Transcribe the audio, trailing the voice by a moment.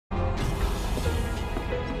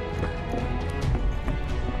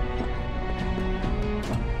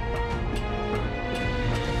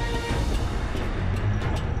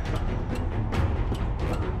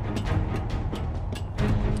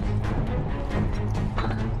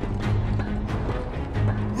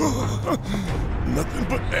Nothing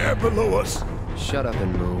but air below us. Shut up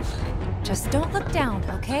and move. Just don't look down,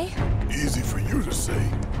 okay? Easy for you to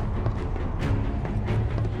say.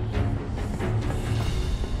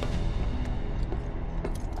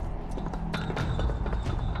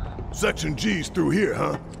 Section G's through here,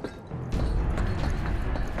 huh?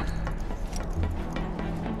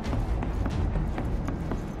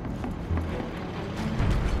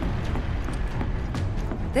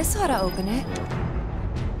 This ought to open it.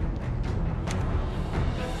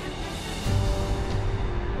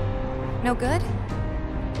 No good?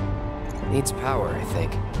 Needs power, I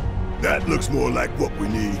think. That looks more like what we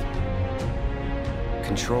need.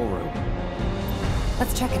 Control room.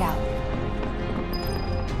 Let's check it out.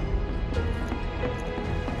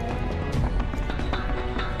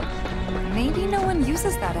 Maybe no one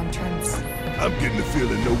uses that entrance. I'm getting the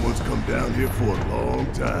feeling no one's come down here for a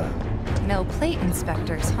long time. No plate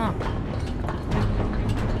inspectors, huh?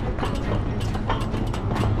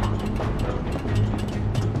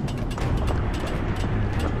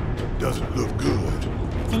 Doesn't look good.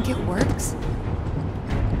 Think it works?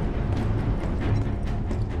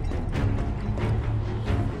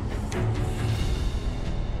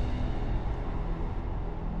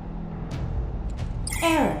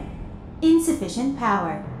 Error. Insufficient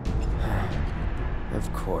power.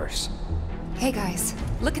 Of course. Hey guys,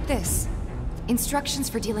 look at this. Instructions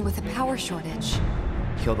for dealing with a power shortage.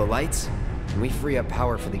 Kill the lights, and we free up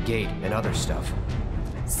power for the gate and other stuff.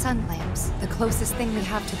 Sun lamps, the closest thing we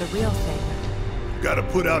have to the real thing. Gotta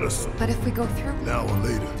put out a But if we go through... now or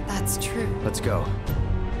later. That's true. Let's go.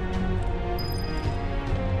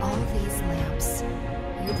 All these lamps.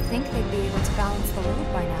 You'd think they'd be able to balance the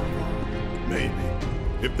load by now, though. Maybe.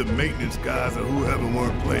 If the maintenance guys or whoever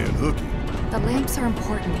weren't playing hooky. The lamps are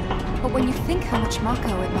important, but when you think how much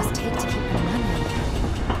Mako it must take to keep them running...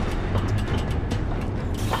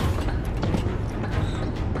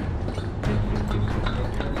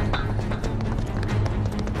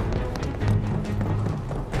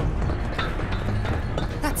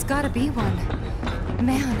 That's gotta be one.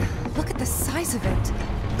 Man, look at the size of it.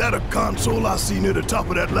 That a console I see near the top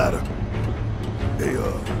of that ladder? They,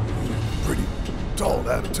 pretty tall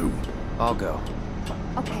attitude. I'll go.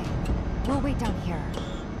 Okay, we'll wait down here.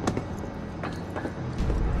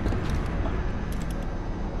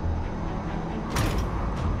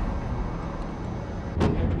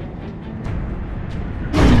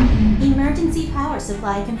 Emergency power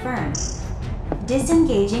supply confirmed.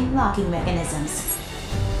 Disengaging locking mechanisms.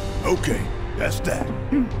 Okay, that's that.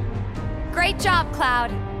 Great job,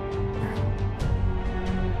 Cloud.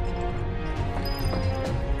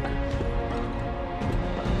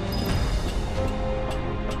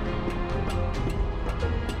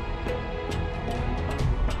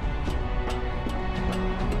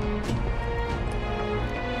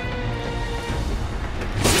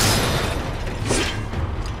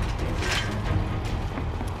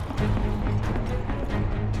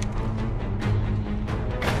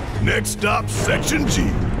 Next stop, Section G.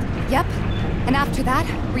 Yep, and after that,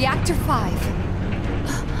 Reactor 5.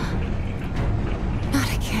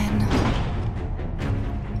 Not again.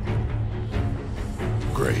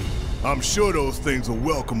 Great. I'm sure those things will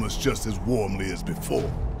welcome us just as warmly as before.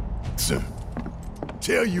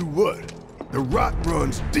 Tell you what, the rot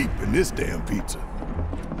runs deep in this damn pizza.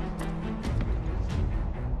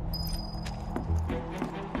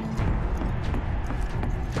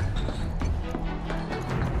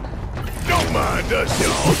 Don't mind us,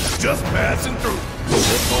 y'all. Just passing through.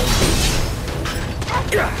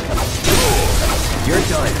 You're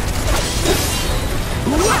done.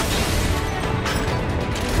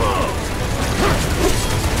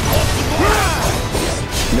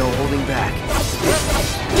 No holding back.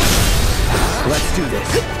 Let's do this.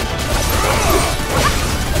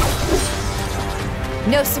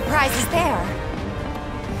 No surprises there.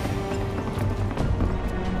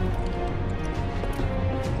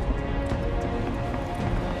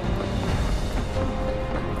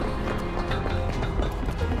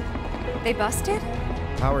 They busted?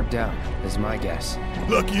 Powered down, is my guess.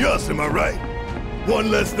 Lucky us, am I right? One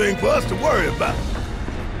less thing for us to worry about.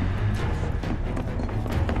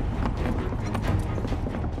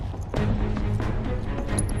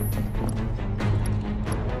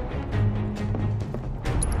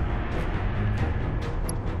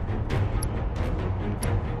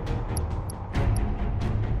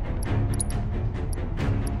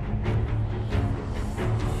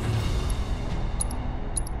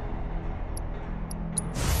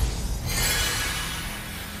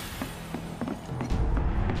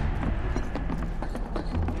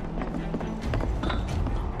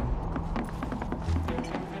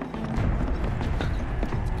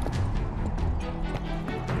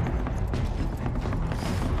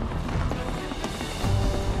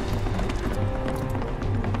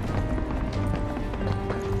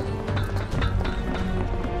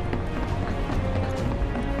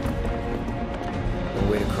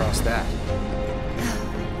 across that.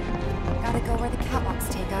 Gotta go where the catwalks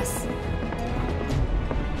take us.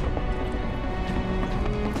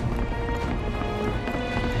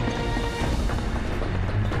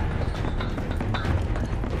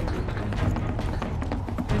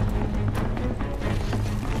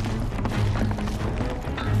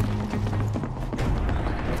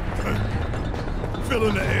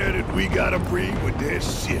 Filling the air that we gotta breathe with their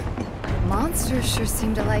shit. Monsters sure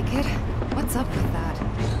seem to like it. What's up with that?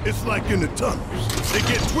 It's like in the tunnels. They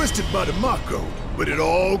get twisted by the Mako, but it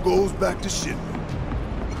all goes back to shit.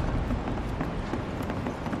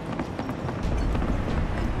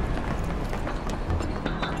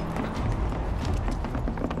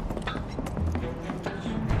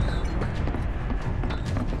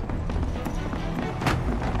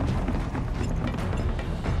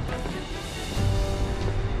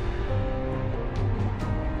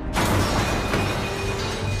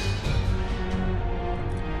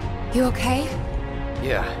 You okay?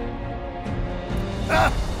 Yeah. Ah!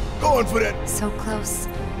 Going for that. So close,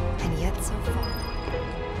 and yet so far.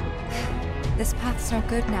 This path's no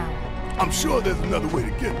good now. I'm sure there's another way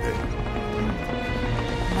to get there.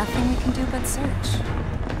 Nothing we can do but search.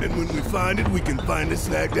 And when we find it, we can finally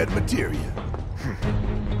snag that materia.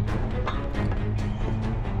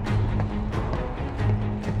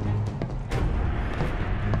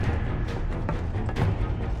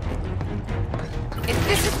 If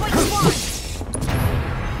this is what you want!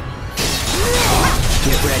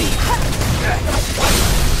 Get ready.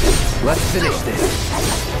 Let's finish this.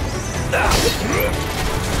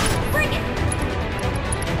 Bring it!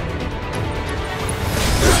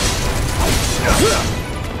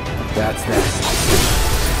 That's that.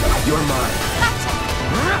 You're mine.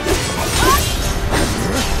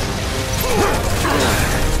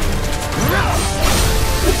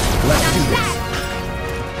 Let's do this.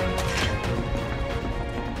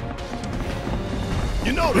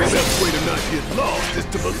 You know the best way to not get lost is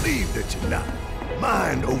to believe that you're not.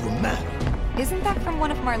 Mind over matter. Isn't that from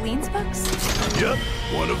one of Marlene's books? Yep,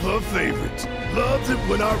 one of her favorites. Loves it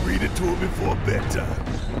when I read it to her before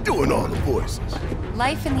bedtime. Doing all the voices.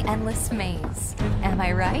 Life in the Endless Maze. Am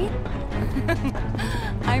I right?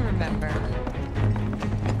 I remember.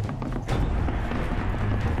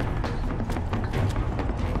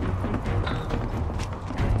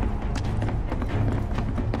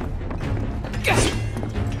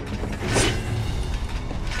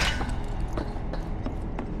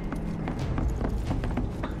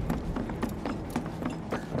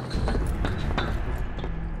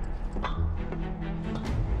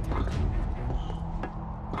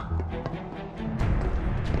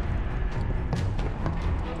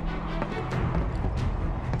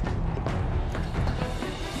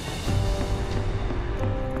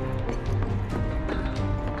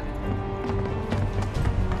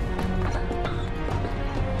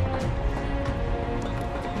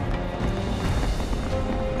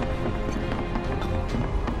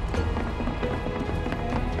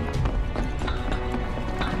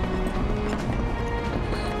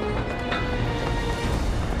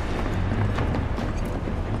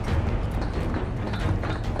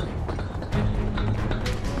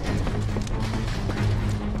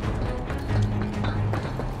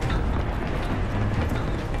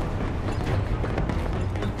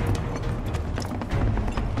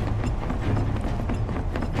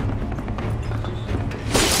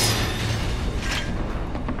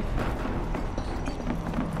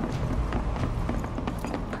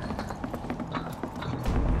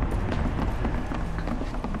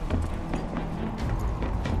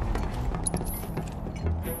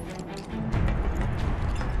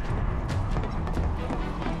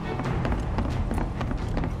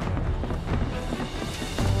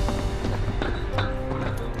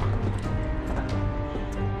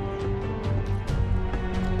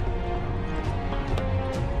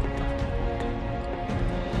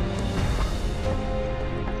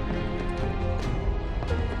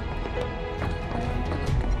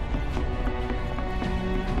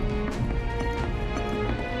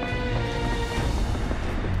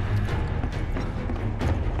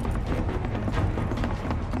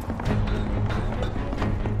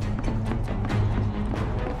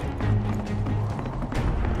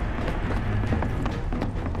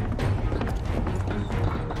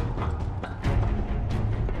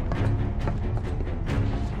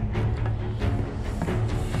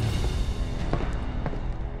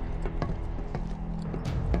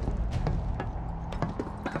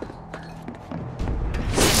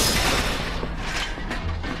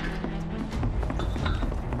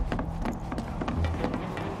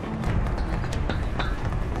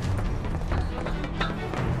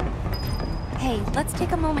 Okay, let's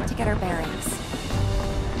take a moment to get our bearings.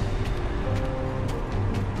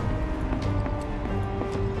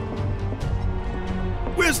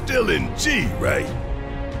 We're still in G, right?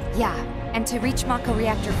 Yeah, and to reach Mako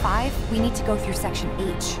Reactor 5, we need to go through Section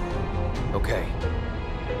H. Okay.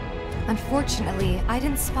 Unfortunately, I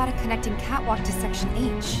didn't spot a connecting catwalk to Section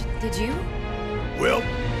H. Did you? Well,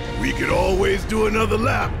 we could always do another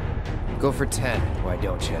lap. Go for 10, why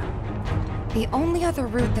don't you? The only other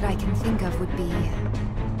route that I can think of would be...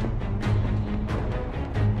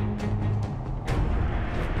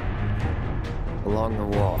 Along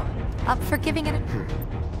the wall. Up for giving it a...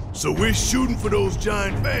 So we're shooting for those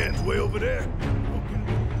giant fans way over there.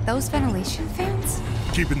 Those ventilation fans?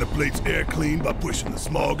 Keeping the plate's air clean by pushing the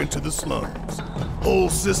smog into the slums. Whole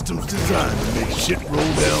system's designed to make shit roll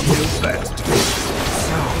downhill faster.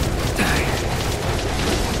 So tired.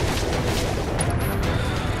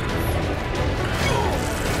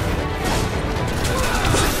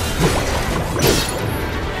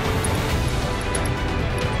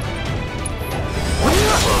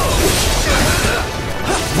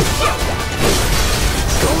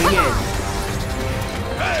 Going in.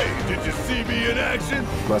 Hey, did you see me in action?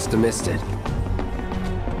 Must have missed it.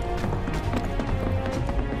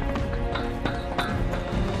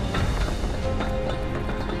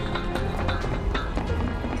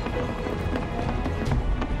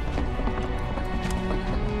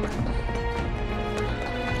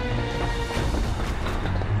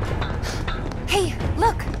 Hey,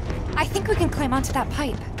 look! I think we can climb onto that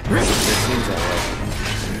pipe. It seems that way.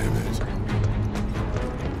 Damn it.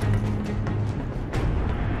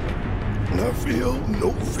 I feel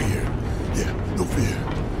no fear. Yeah, no fear.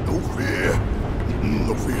 No fear.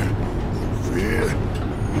 No fear. No fear.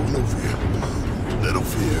 No fear. Little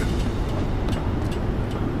fear.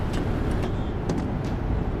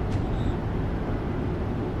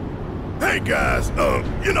 Hey guys,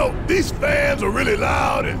 you know, these fans are really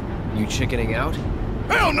loud and... You chickening out?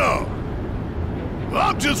 Hell no!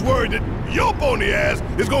 I'm just worried that your pony ass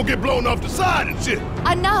is gonna get blown off the side and shit.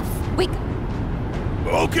 Enough! We...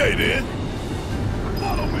 Okay then.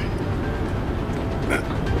 Follow me.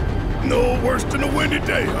 No worse than a windy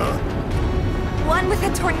day, huh? One with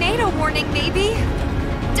a tornado warning, maybe?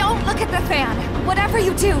 Don't look at the fan, whatever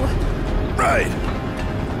you do. Right.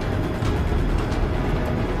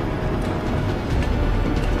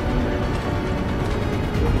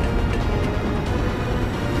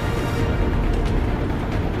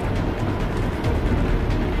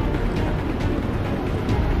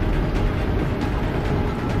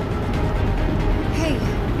 Hey,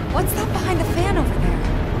 what's that behind the fan over there?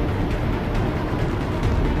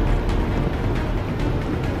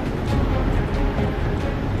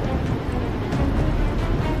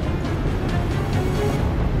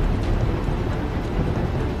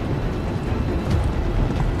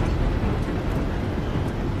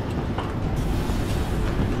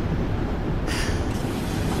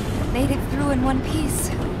 Made it through in one piece.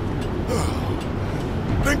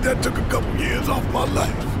 Think that took a couple years off my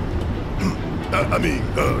life. I mean,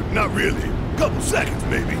 not really. Couple seconds,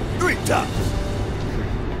 maybe. 3 tops.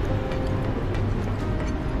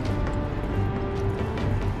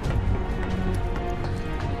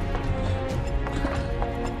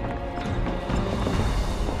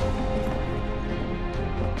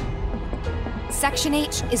 Section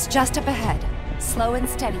H is just up ahead. Slow and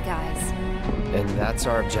steady, guys. And that's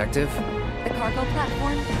our objective? The cargo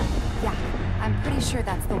platform? Yeah, I'm pretty sure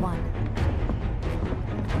that's the one.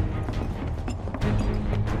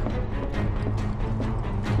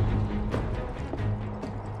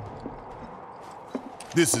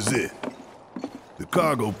 This is it. The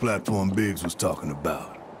cargo platform Biggs was talking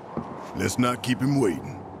about. Let's not keep him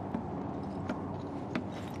waiting.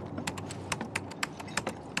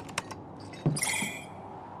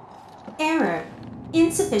 Error.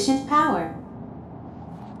 Insufficient power.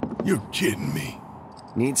 You're kidding me.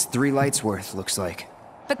 Needs 3 lights worth, looks like.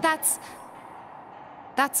 But that's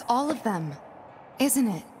all of them, isn't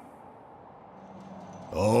it?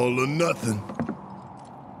 All or nothing.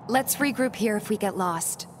 Let's regroup here if we get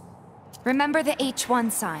lost. Remember the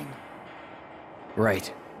H1 sign.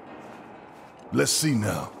 Right. Let's see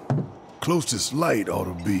now. Closest light ought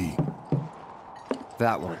to be...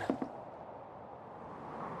 That one.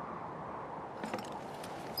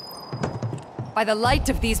 By the light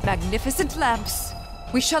of these magnificent lamps,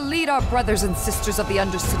 we shall lead our brothers and sisters of the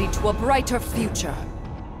Undercity to a brighter future.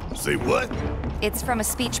 Say what? It's from a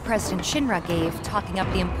speech President Shinra gave, talking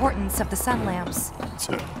up the importance of the sun lamps.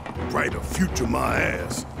 Brighter future my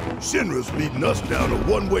ass. Shinra's leading us down a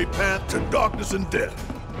one-way path to darkness and death.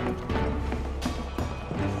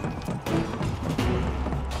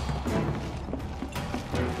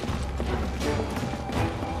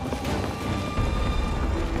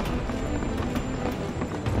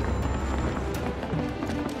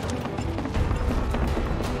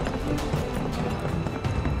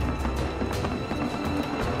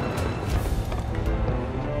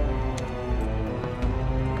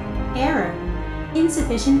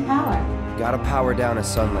 insufficient power. Gotta power down a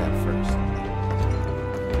sun lamp first.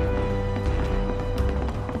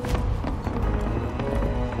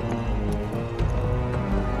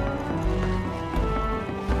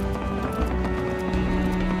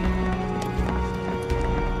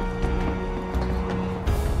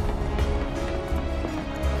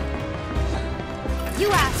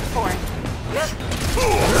 You asked for it.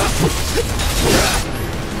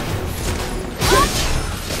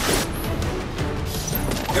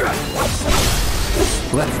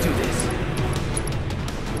 Let's do this.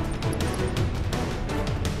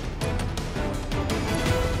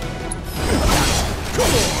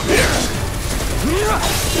 Come on, here!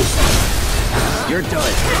 You're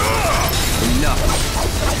done. Enough.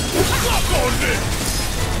 Suck on this!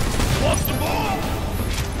 Want some more?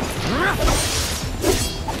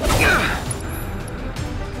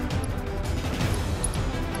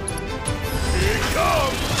 Here it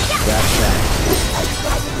comes! That's that.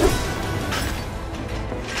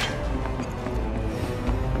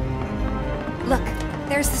 Look,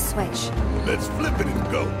 there's the switch. Let's flip it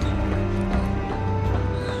and go.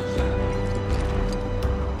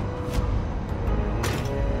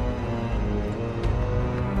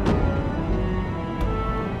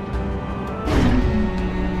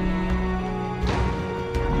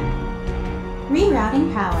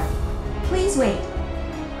 Rerouting power. Please wait.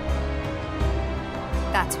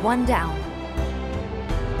 That's one down.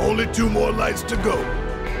 Only 2 more lights to go.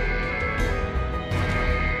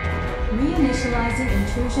 Reinitializing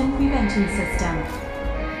intrusion prevention system.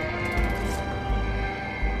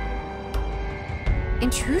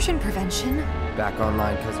 Intrusion prevention? Back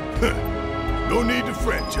online, cousin. No need to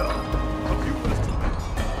fret, y'all.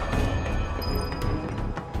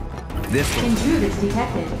 This one. Intruders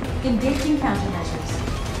detected. Engaging countermeasures.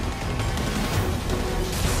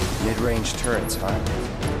 Mid-range turrets, huh?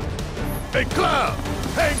 Hey, Cloud!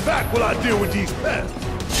 Hang back while I deal with these pests!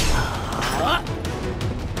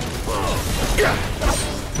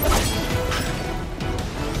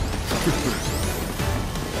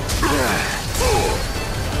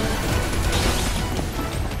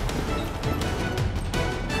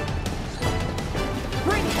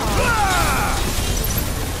 Bring it on!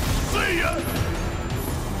 See ya!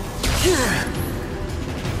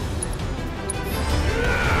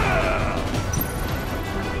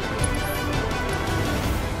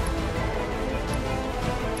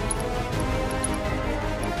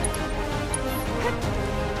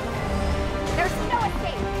 There's no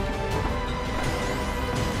escape!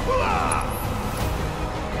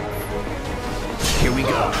 Here we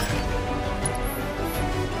go.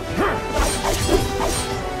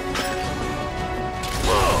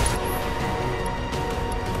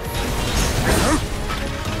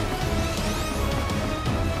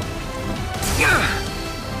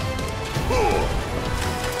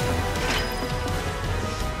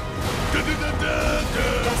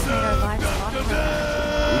 Guess made our lives a lot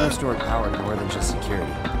harder. We restored power to more than just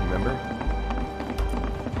security, remember?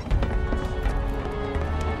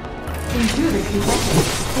 Intruders detected.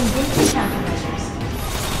 Engaging countermeasures.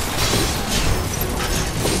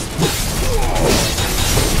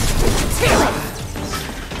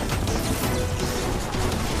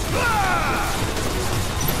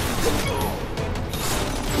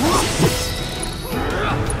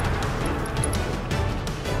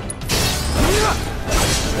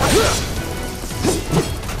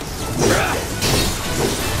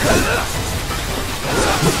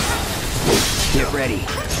 Get ready.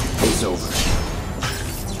 It's over.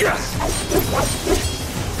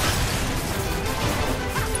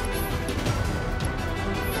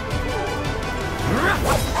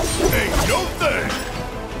 Ain't no thing!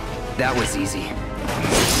 That was easy.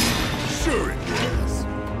 Sure it was.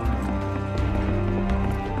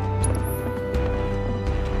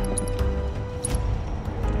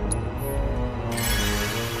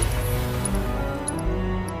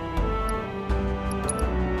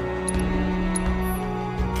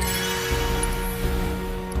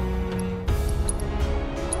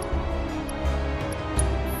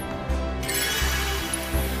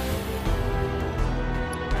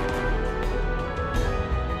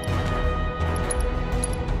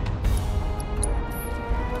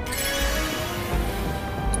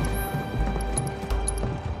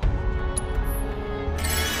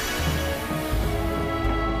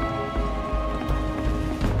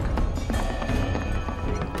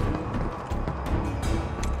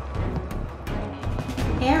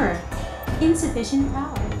 Error. Insufficient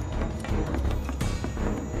power.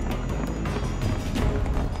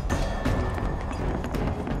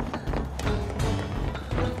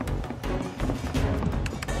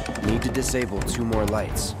 Need to disable 2 more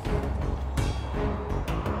lights.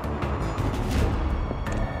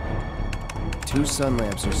 2 sun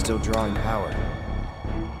lamps are still drawing power.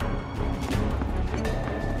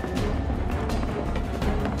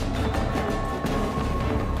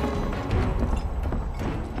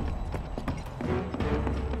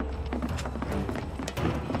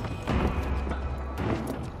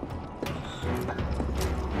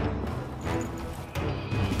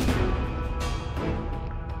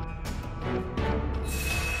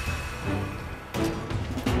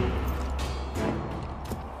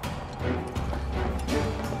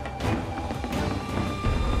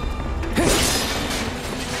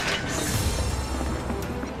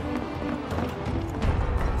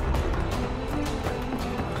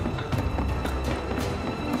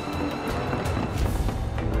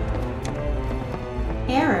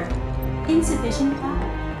 Error. Insufficient power.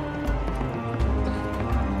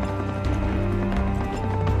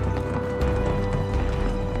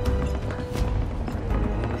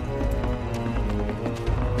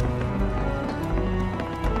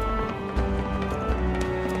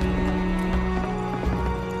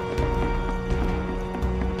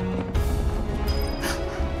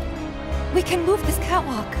 We can move this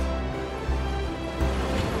catwalk.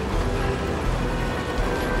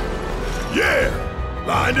 Yeah!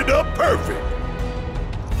 Lined it up perfect!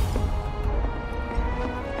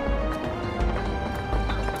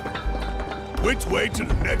 Which way to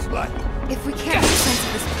the next light? If we can't make sense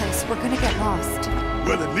of this place, we're gonna get lost.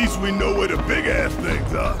 Well, at least we know where the big-ass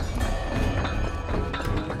things are.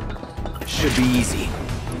 Should be easy.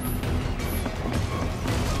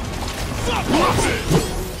 Stop it!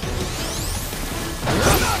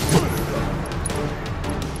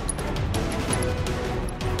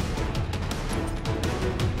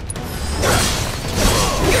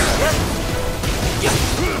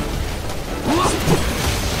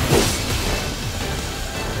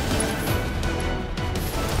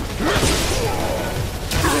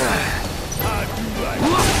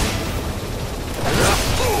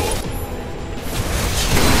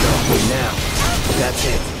 Now, that's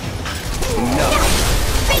it. Enough.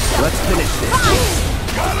 Let's finish this.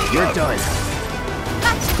 You're done.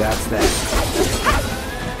 That's that.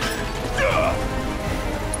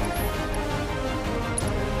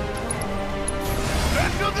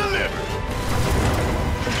 Special delivery!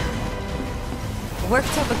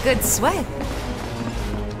 Worked up a good sweat.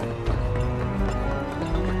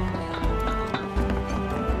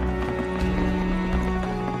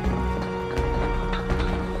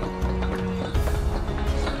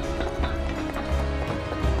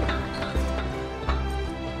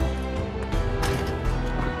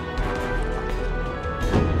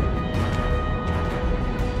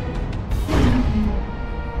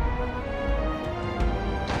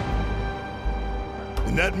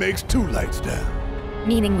 And that makes 2 lights down.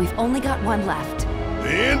 Meaning we've only got 1 left. The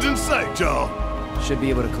end's in sight, y'all. Should be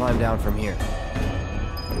able to climb down from here.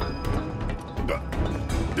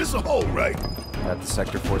 This a hole, right? At the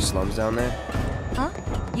Sector 4 slums down there? Huh?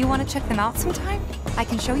 You want to check them out sometime? I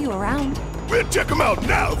can show you around. We'll check them out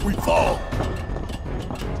now if we fall.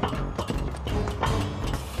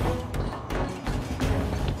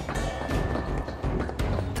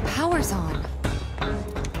 The power's on.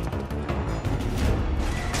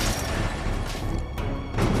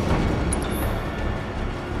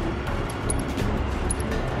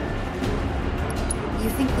 You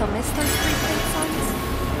think they'll miss those 3 plate suns?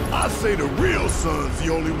 I say the real sun's the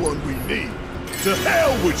only one we need. To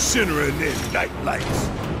hell with shimmering in night lights.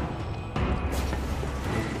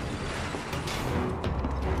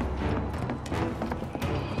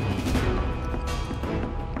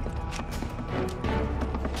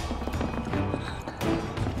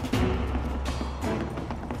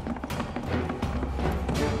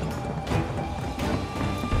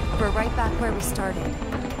 We're right back where we started.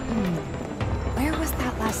 Where was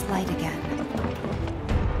that last light again?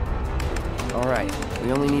 Alright,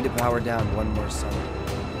 we only need to power down 1 more sun.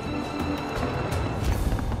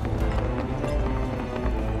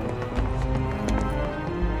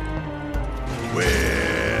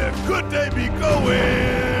 Where could they be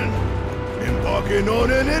going? Embarking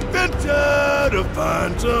on an adventure to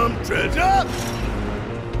find some treasure?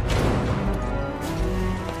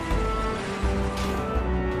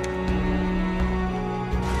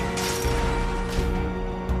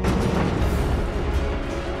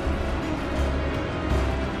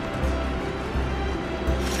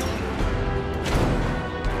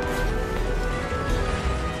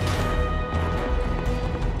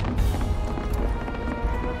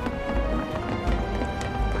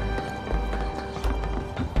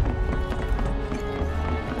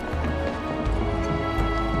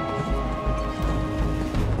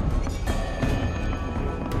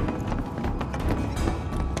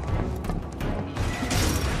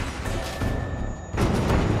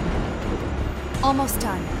 Almost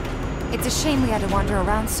done. It's a shame we had to wander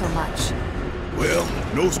around so much. Well,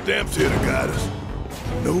 no stamps here to guide us.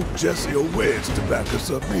 No Jesse or Wedge to back us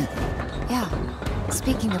up either. Yeah.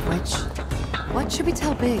 Speaking of which, what should we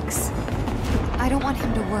tell Biggs? I don't want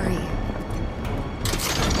him to worry.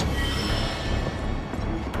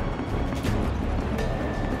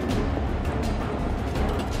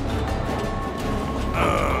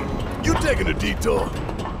 You taking a detour?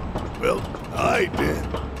 Well, alright then.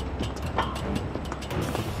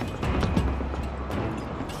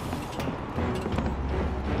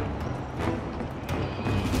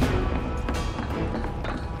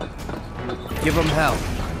 Give him hell.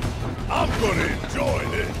 I'm gonna enjoy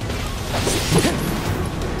this.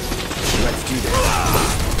 Let's do this.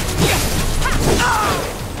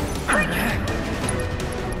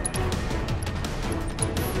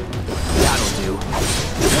 That'll do.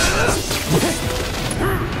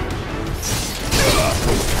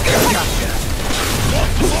 Gotcha.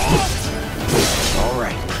 All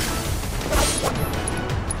right.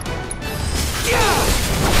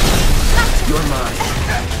 You're mine.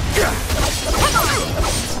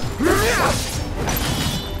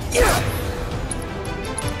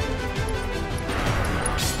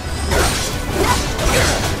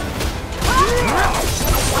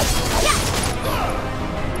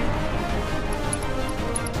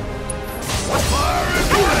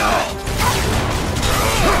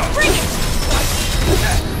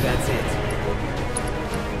 That's it.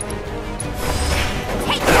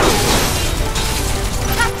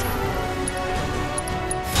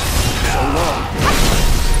 So long.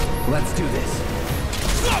 Let's do this.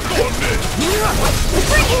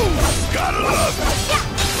 Gotta love it.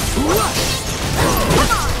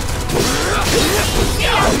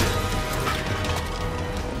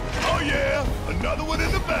 Oh yeah, another one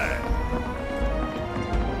in the bag.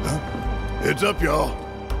 Huh? Heads up, y'all.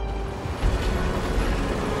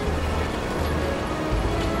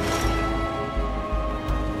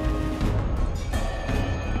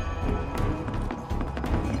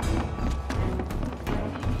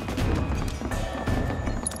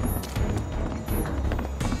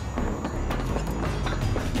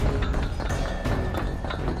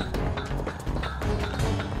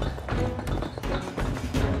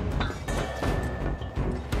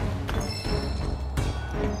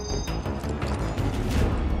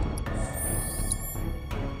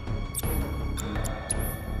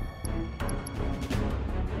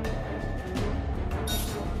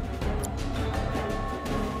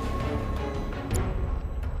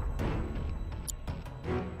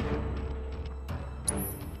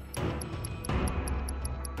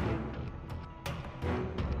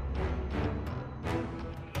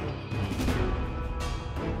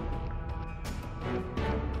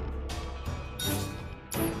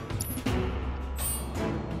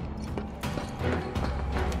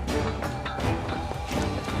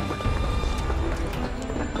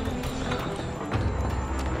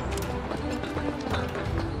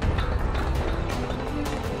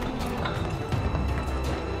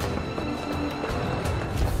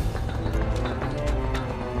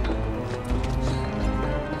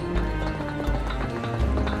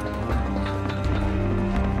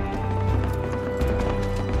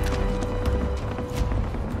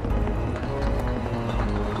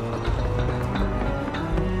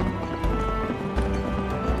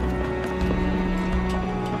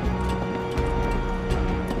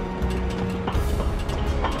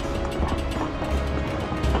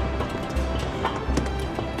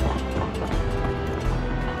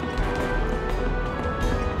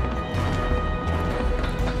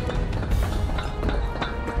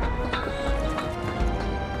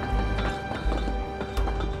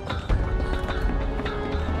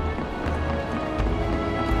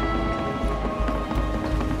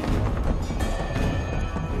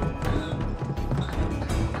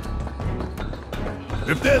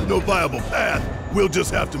 If there's no viable path, we'll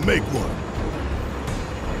just have to make one.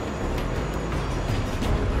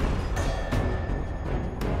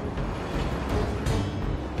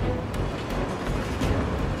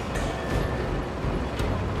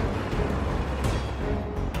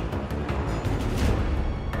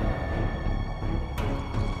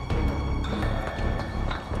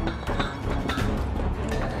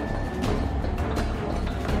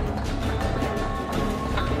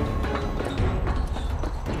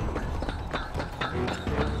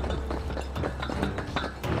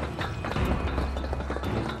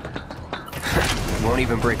 Won't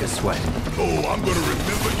even break a sweat. Oh, I'm gonna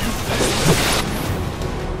remember you.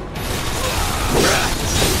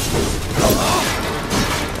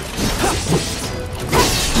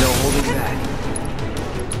 No holding back.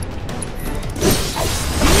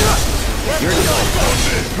 You're done.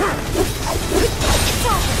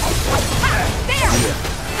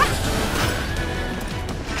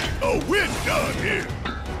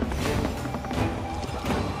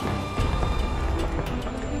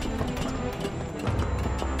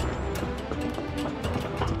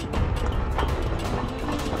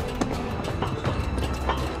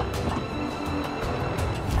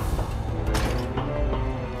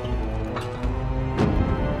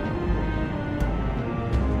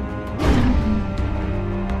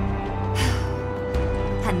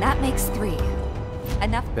 And that makes 3.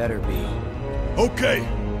 Enough. Better be. Okay,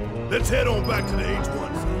 let's head on back to the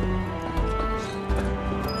H1.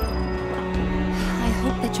 I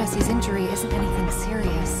hope that Jessie's injury isn't anything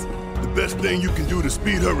serious. The best thing you can do to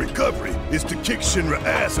speed her recovery is to kick Shinra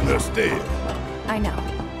ass in her stead. I know.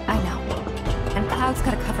 And Cloud's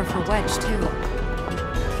got a cover for Wedge, too.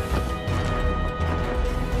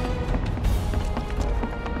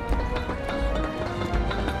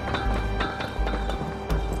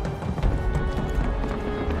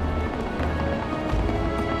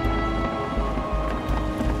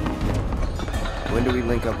 When do we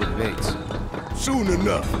link up with Bates? Soon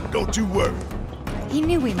enough, don't you worry. He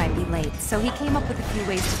knew we might be late, so he came up with a few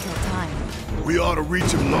ways to kill time. We ought to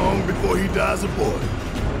reach him long before he dies aboard.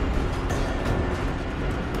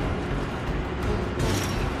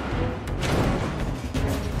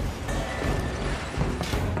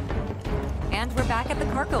 And we're back at the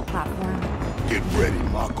cargo platform. Get ready,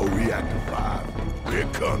 Mako Reactor 5. We're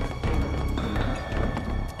coming.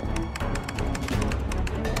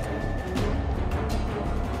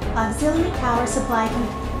 Auxiliary power supply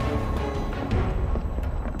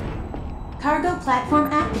cargo platform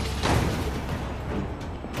active.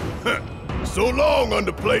 So long,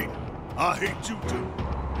 underplate. I hate you too.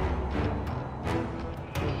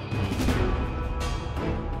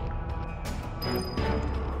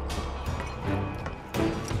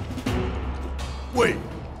 Wait,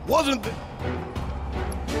 wasn't the...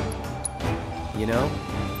 You know,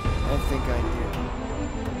 I think I do.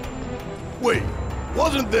 Wait,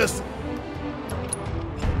 wasn't this...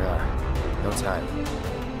 Nah, no time.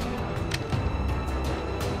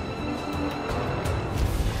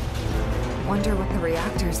 Wonder what the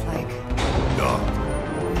reactor's like. Dark,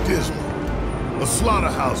 dismal. A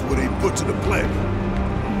slaughterhouse where they butcher the planet.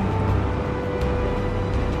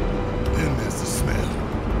 Then there's the smell.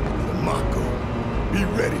 The Mako. Be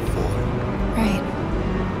ready for it. Right.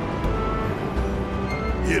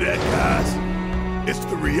 Hear that, guys? It's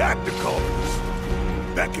the reactor calling us.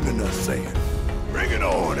 Beckoning us saying, bring it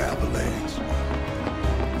on, Avalanche.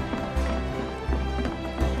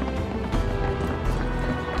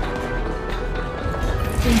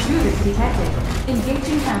 Intruders detected.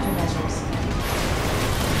 Engaging countermeasures.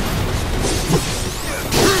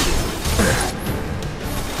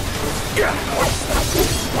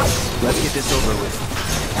 Let's get this over with.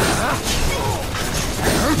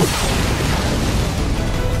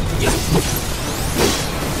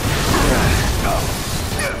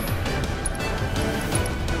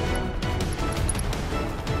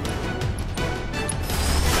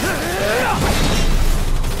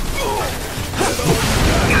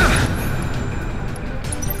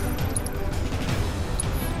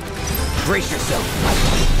 Brace yourself.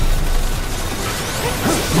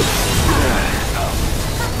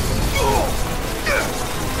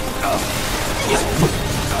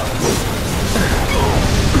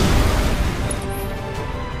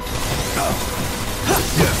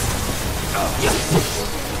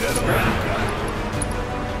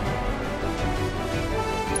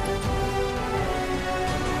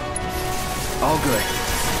 All good.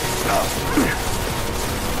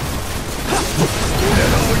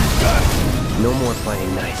 No more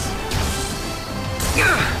playing nice.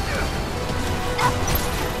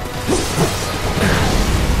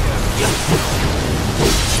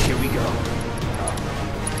 Here we go.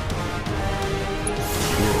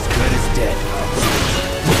 You're as good as dead.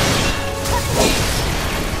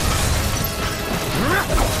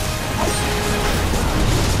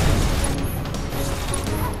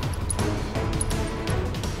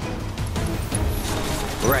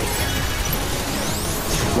 Right.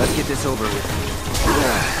 Let's get this over with.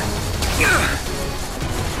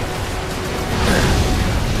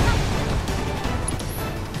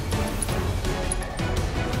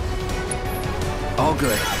 All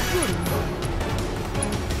good.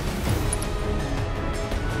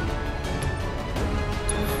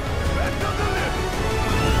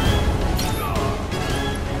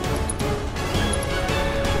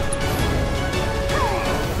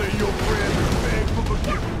 Say your friend is beg for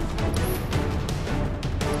forgiveness.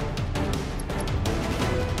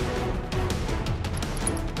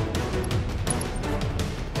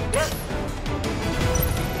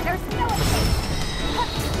 There's no escape.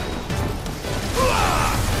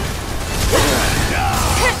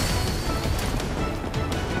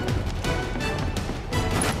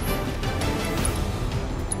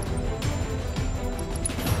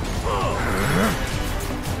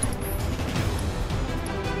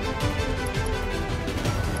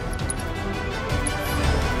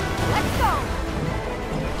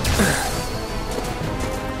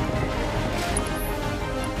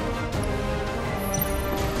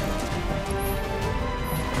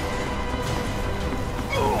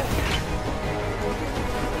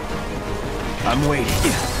 I'm waiting.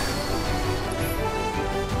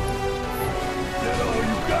 That all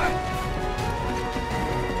you got?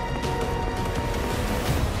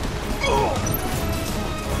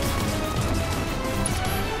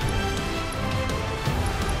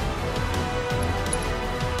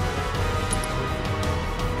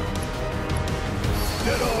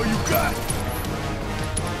 That all you got?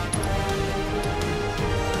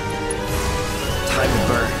 Time to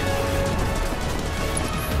burn.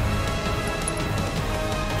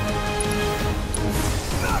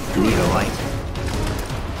 Not Need good. a light?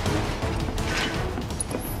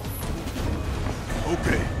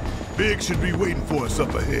 Okay, Big should be waiting for us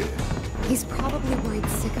up ahead. He's probably worried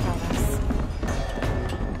sick about us.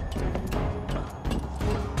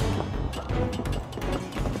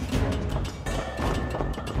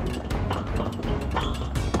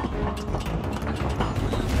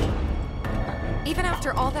 Even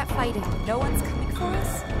after all that fighting, no one's coming for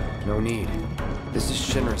us? No need. This is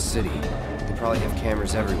Shinra City. They probably have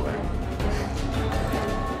cameras everywhere.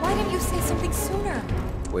 Why didn't you say something sooner?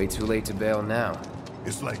 Way too late to bail now.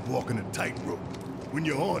 It's like walking a tightrope. When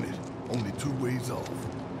you're on it, only 2 ways off.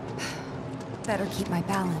 Better keep my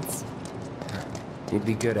balance. You'd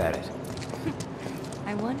be good at it.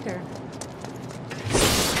 I wonder.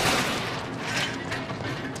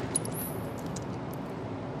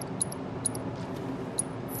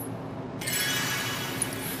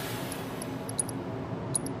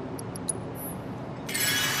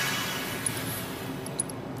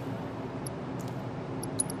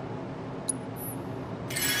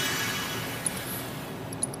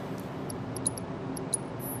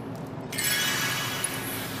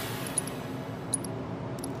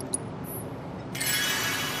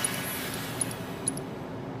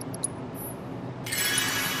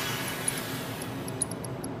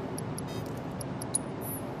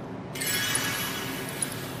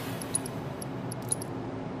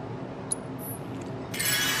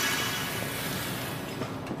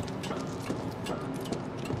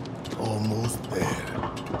 Almost there.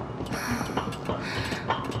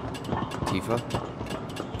 Tifa?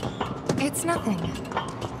 It's nothing.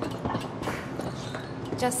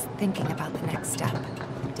 Just thinking about the next step.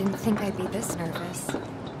 Didn't think I'd be this nervous.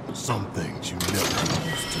 Some things you never get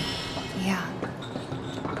used to. Yeah.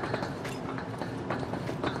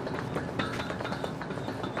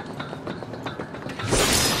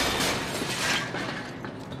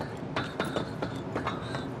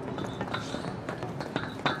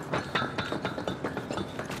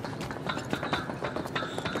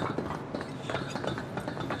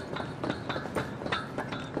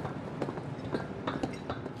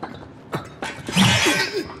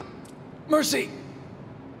 Mercy!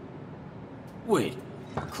 Wait,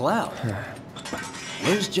 Cloud.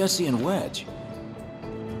 Where's Jesse and Wedge?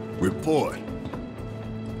 Report.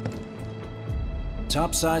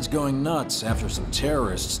 Topside's going nuts after some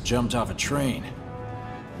terrorists jumped off a train.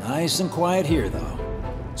 Nice and quiet here, though.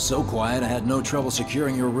 So quiet I had no trouble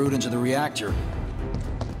securing your route into the reactor.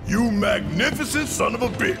 You magnificent son of a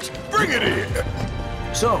bitch! Bring it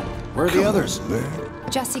in! So, where are the others? Man.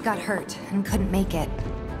 Jesse got hurt and couldn't make it.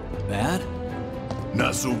 Bad?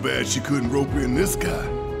 Not so bad she couldn't rope in this guy.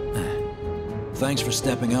 Thanks for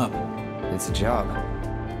stepping up. It's a job.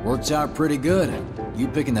 Worked out pretty good. You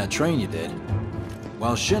picking that train you did.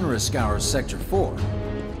 While Shinra scours Sector 4,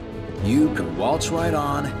 you could waltz right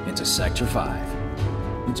on into Sector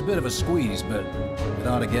 5. It's a bit of a squeeze, but it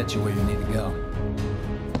ought to get you where you need to go.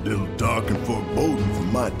 Little dark and foreboding for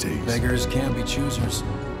my taste. Beggars can be choosers.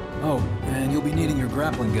 Oh, and you'll be needing your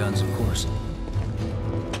grappling guns, of course.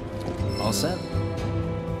 All set?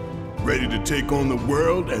 Ready to take on the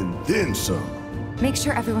world and then some. Make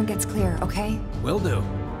sure everyone gets clear, okay? Will do.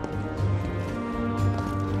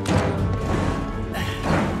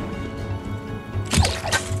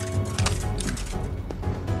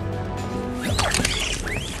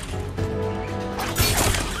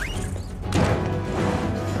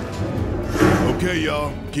 Okay,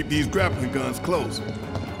 y'all. Keep these grappling guns close.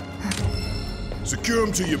 Secure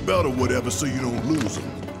them to your belt or whatever so you don't lose them.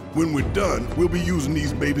 When we're done, we'll be using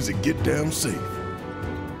these babies to get down safe.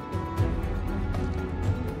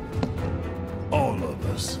 All of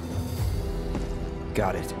us.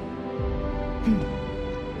 Got it.